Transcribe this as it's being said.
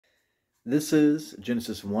This is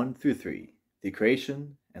Genesis 1 through 3, the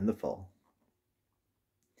creation and the fall.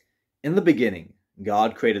 In the beginning,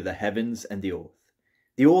 God created the heavens and the earth.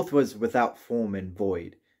 The earth was without form and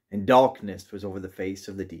void, and darkness was over the face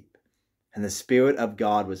of the deep. And the Spirit of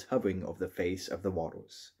God was hovering over the face of the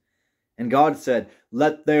waters. And God said,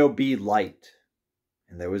 "Let there be light."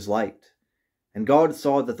 And there was light. And God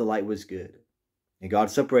saw that the light was good. And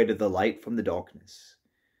God separated the light from the darkness.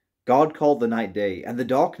 God called the night day, and the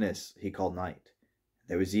darkness he called night.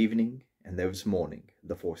 There was evening, and there was morning,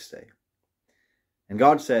 the fourth day. And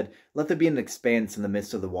God said, "Let there be an expanse in the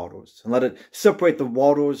midst of the waters, and let it separate the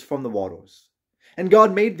waters from the waters." And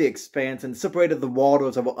God made the expanse, and separated the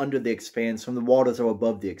waters that were under the expanse from the waters that were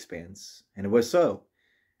above the expanse. And it was so.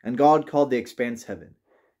 And God called the expanse heaven.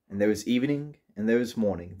 And there was evening, and there was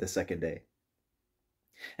morning, the second day.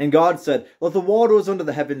 And God said, "Let the waters under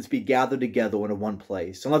the heavens be gathered together into one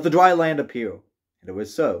place, and let the dry land appear." And it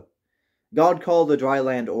was so. God called the dry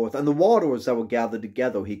land earth, and the waters that were gathered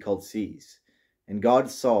together he called seas. And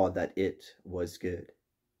God saw that it was good.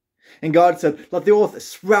 And God said, "Let the earth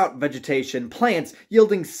sprout vegetation, plants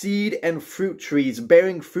yielding seed, and fruit trees,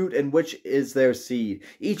 bearing fruit in which is their seed,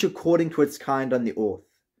 each according to its kind on the earth."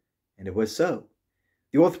 And it was so.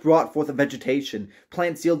 The earth brought forth a vegetation,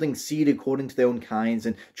 plants yielding seed according to their own kinds,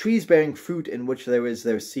 and trees bearing fruit in which there is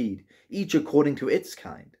their seed, each according to its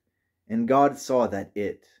kind. And God saw that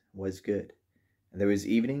it was good. And there was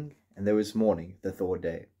evening, and there was morning, the third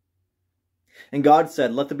day. And God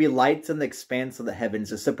said, "Let there be lights in the expanse of the heavens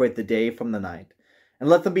to separate the day from the night, and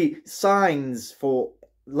let them be for signs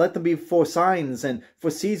and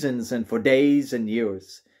for seasons and for days and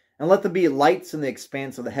years. And let there be lights in the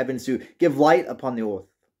expanse of the heavens to give light upon the earth."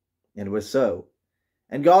 And it was so.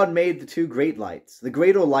 And God made the two great lights, the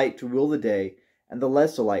greater light to rule the day, and the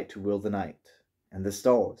lesser light to rule the night, and the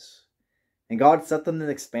stars. And God set them in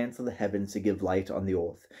the expanse of the heavens to give light on the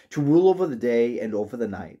earth, to rule over the day and over the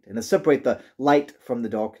night, and to separate the light from the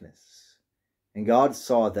darkness. And God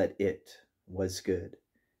saw that it was good.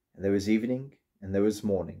 And there was evening, and there was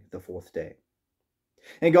morning, the fourth day.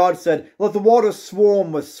 And God said, "Let the waters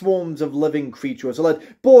swarm with swarms of living creatures, and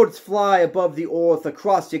let birds fly above the earth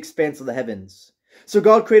across the expanse of the heavens." So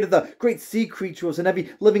God created the great sea creatures and every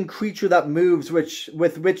living creature that moves,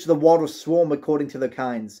 with which the waters swarm according to their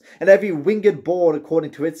kinds, and every winged bird according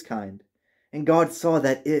to its kind. And God saw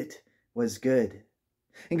that it was good.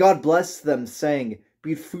 And God blessed them, saying,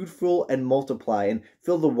 "Be fruitful and multiply, and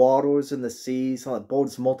fill the waters and the seas, and let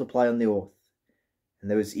birds multiply on the earth." And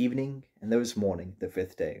there was evening, and there was morning, the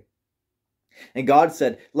fifth day. And God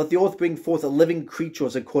said, "Let the earth bring forth living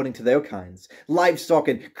creatures according to their kinds, livestock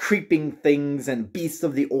and creeping things, and beasts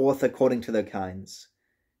of the earth according to their kinds."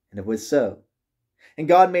 And it was so. And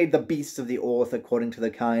God made the beasts of the earth according to their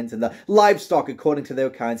kinds, and the livestock according to their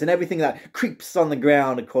kinds, and everything that creeps on the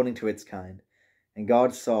ground according to its kind. And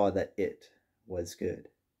God saw that it was good.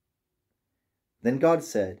 Then God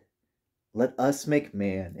said, "Let us make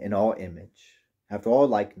man in our image, after our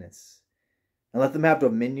likeness, and let them have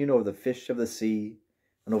dominion over the fish of the sea,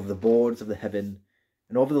 and over the birds of the heaven,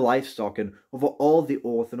 and over the livestock, and over all the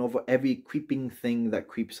earth, and over every creeping thing that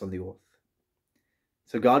creeps on the earth."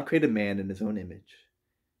 So God created man in his own image.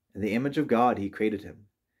 In the image of God he created him.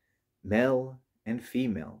 Male and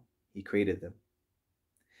female he created them.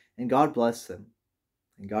 And God blessed them.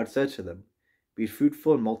 And God said to them, "Be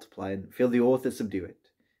fruitful and multiply, and fill the earth and subdue it,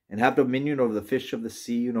 and have dominion over the fish of the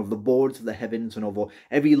sea, and over the birds of the heavens, and over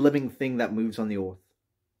every living thing that moves on the earth."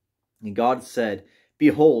 And God said,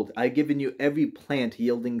 "Behold, I have given you every plant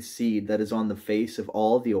yielding seed that is on the face of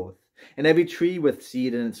all the earth, and every tree with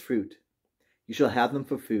seed in its fruit. You shall have them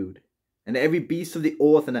for food. And every beast of the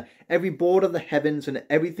earth, and every bird of the heavens, and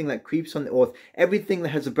everything that creeps on the earth, everything that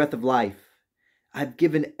has the breath of life, I have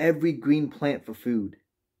given every green plant for food."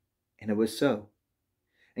 And it was so.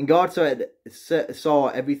 And God saw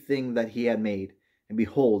everything that he had made, and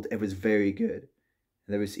behold, it was very good.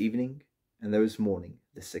 And there was evening, and there was morning,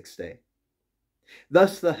 the sixth day.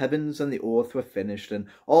 Thus the heavens and the earth were finished, and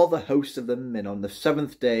all the host of them. And on the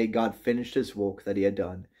seventh day God finished his work that he had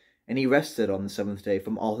done, and he rested on the seventh day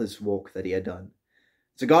from all his work that he had done.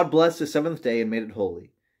 So God blessed the seventh day and made it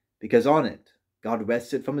holy, because on it God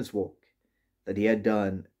rested from his work that he had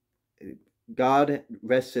done. God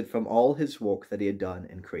rested from all his work that he had done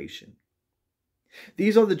in creation.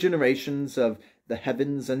 These are the generations of the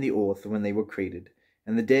heavens and the earth when they were created,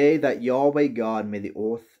 and the day that Yahweh God made the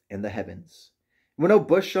earth and the heavens. When no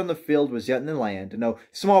bush on the field was yet in the land, and no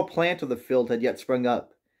small plant of the field had yet sprung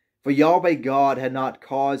up, for Yahweh God had not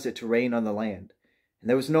caused it to rain on the land, and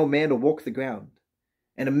there was no man to work the ground.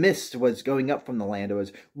 And a mist was going up from the land, and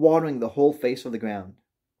was watering the whole face of the ground.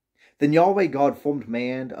 Then Yahweh God formed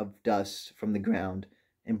man of dust from the ground,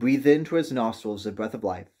 and breathed into his nostrils the breath of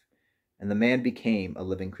life, and the man became a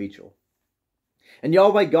living creature. And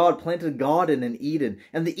Yahweh God planted a garden in Eden,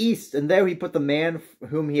 and the east, and there he put the man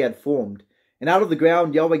whom he had formed. And out of the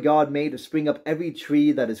ground Yahweh God made to spring up every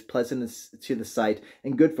tree that is pleasant to the sight,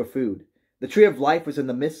 and good for food. The tree of life was in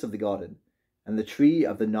the midst of the garden, and the tree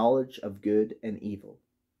of the knowledge of good and evil.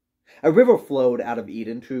 A river flowed out of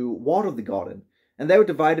Eden to water the garden, and there it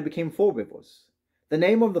divided became 4 rivers. The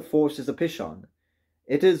name of the first is Pishon.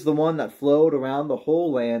 It is the one that flowed around the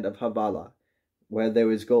whole land of Havilah, where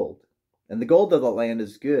there is gold. And the gold of the land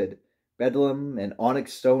is good. Bdellium and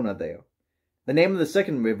onyx stone are there. The name of the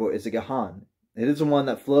second river is Gahan. It is the one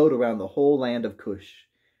that flowed around the whole land of Cush.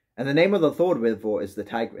 And the name of the third river is the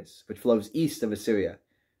Tigris, which flows east of Assyria.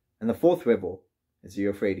 And the fourth river is the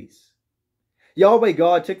Euphrates. Yahweh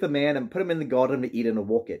God took the man and put him in the garden of Eden to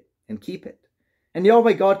walk it, and keep it. And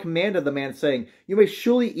Yahweh God commanded the man, saying, You may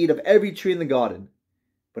surely eat of every tree in the garden,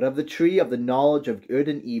 but of the tree of the knowledge of good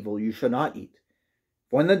and evil you shall not eat.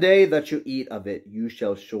 For in the day that you eat of it, you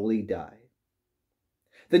shall surely die.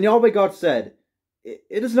 Then Yahweh God said, It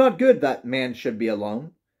is not good that man should be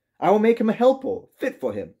alone. I will make him a helper, fit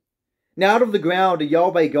for him. Now out of the ground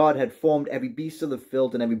Yahweh God had formed every beast of the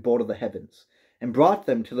field and every bird of the heavens, and brought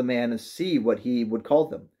them to the man to see what he would call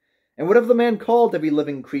them. And whatever the man called every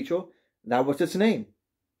living creature, that was its name.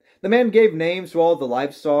 The man gave names to all the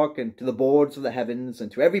livestock, and to the birds of the heavens,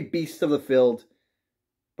 and to every beast of the field.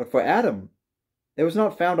 But for Adam there was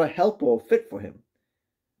not found a helper fit for him.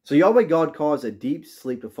 So Yahweh God caused a deep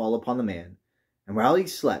sleep to fall upon the man, and while he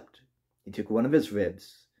slept, he took one of his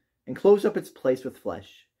ribs, and closed up its place with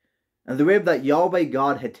flesh. And the rib that Yahweh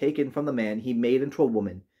God had taken from the man he made into a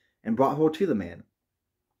woman, and brought her to the man.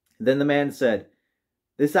 Then the man said,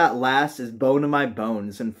 This at last is bone of my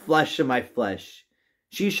bones, and flesh of my flesh.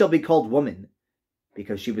 She shall be called woman,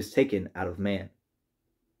 because she was taken out of man.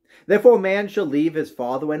 Therefore a man shall leave his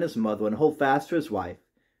father and his mother, and hold fast to his wife,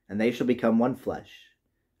 and they shall become one flesh.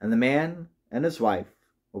 And the man and his wife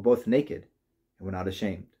were both naked, and were not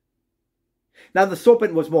ashamed. Now the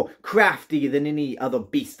serpent was more crafty than any other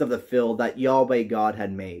beast of the field that Yahweh God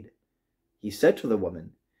had made. He said to the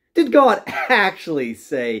woman, Did God actually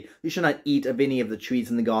say, You shall not eat of any of the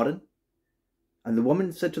trees in the garden? And the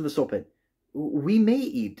woman said to the serpent, We may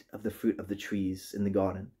eat of the fruit of the trees in the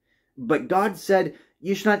garden. But God said,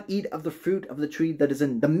 You shall not eat of the fruit of the tree that is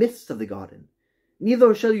in the midst of the garden.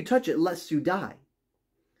 Neither shall you touch it, lest you die.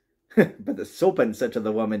 But the serpent said to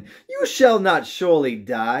the woman, You shall not surely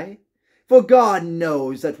die. For God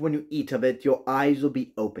knows that when you eat of it, your eyes will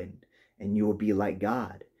be opened, and you will be like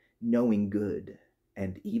God, knowing good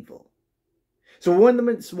and evil. So when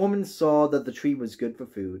the woman saw that the tree was good for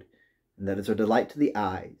food, and that is a delight to the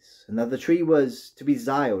eyes, and that the tree was to be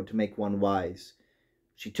desired to make one wise,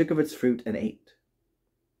 she took of its fruit and ate.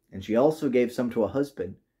 And she also gave some to her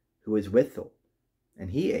husband, who was with her,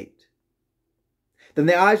 and he ate. Then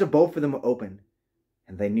the eyes of both of them were opened,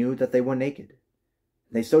 and they knew that they were naked.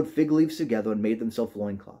 And they sewed fig leaves together and made themselves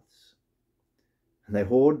loincloths. And they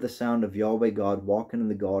heard the sound of Yahweh God walking in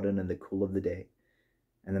the garden in the cool of the day.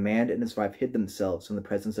 And the man and his wife hid themselves from the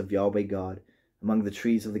presence of Yahweh God among the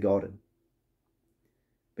trees of the garden.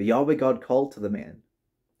 But Yahweh God called to the man,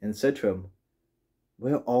 and said to him,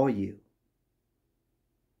 Where are you?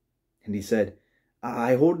 And he said,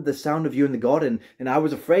 I heard the sound of you in the garden, and I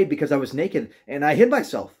was afraid because I was naked, and I hid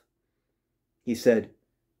myself. He said,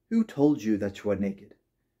 Who told you that you are naked?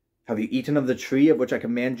 Have you eaten of the tree of which I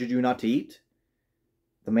commanded you not to eat?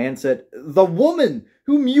 The man said, The woman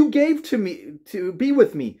whom you gave to me to be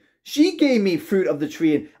with me, she gave me fruit of the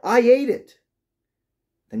tree, and I ate it.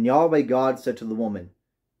 Then Yahweh God said to the woman,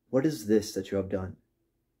 What is this that you have done?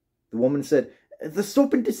 The woman said, The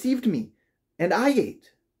serpent deceived me, and I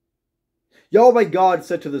ate. Yahweh God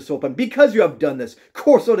said to the serpent, Because you have done this,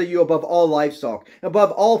 cursed are you above all livestock,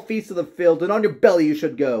 above all beasts of the field, and on your belly you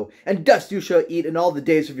should go, and dust you shall eat in all the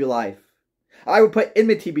days of your life. I will put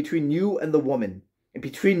enmity between you and the woman, and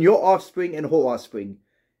between your offspring and her offspring.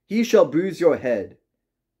 He shall bruise your head,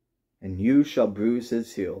 and you shall bruise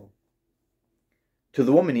his heel. To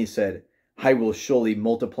the woman he said, I will surely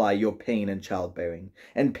multiply your pain in childbearing,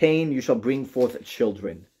 and pain you shall bring forth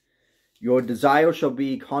children. Your desire shall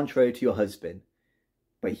be contrary to your husband,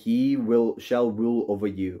 but he shall rule over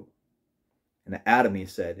you. And to Adam he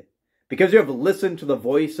said, Because you have listened to the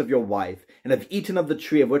voice of your wife, and have eaten of the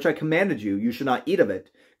tree of which I commanded you, you shall not eat of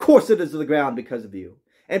it. Cursed is the ground because of you.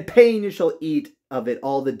 and pain you shall eat of it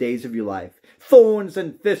all the days of your life. Thorns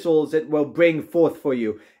and thistles it will bring forth for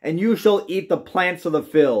you, and you shall eat the plants of the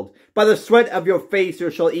field. By the sweat of your face you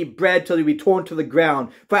shall eat bread till you be torn to the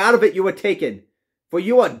ground, for out of it you were taken. For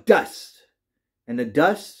you are dust, and the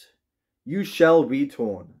dust you shall be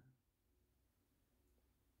torn.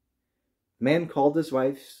 Man called his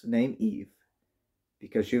wife's name Eve,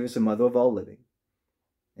 because she was the mother of all living.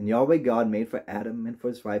 And Yahweh God made for Adam and for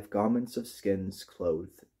his wife garments of skins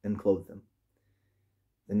clothed them.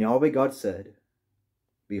 Then Yahweh God said,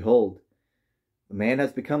 Behold, the man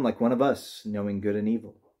has become like one of us, knowing good and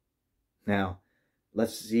evil. Now,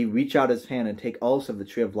 lest he reach out his hand and take also of the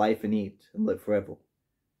tree of life and eat, and live forever.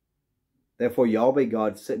 Therefore Yahweh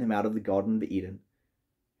God sent him out of the garden of Eden,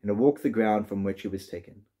 and awoke the ground from which he was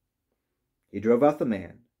taken. He drove out the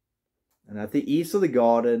man, and at the east of the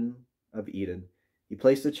garden of Eden he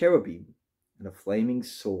placed a cherubim and a flaming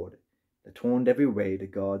sword that turned every way to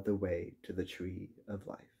guard the way to the tree of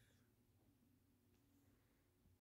life.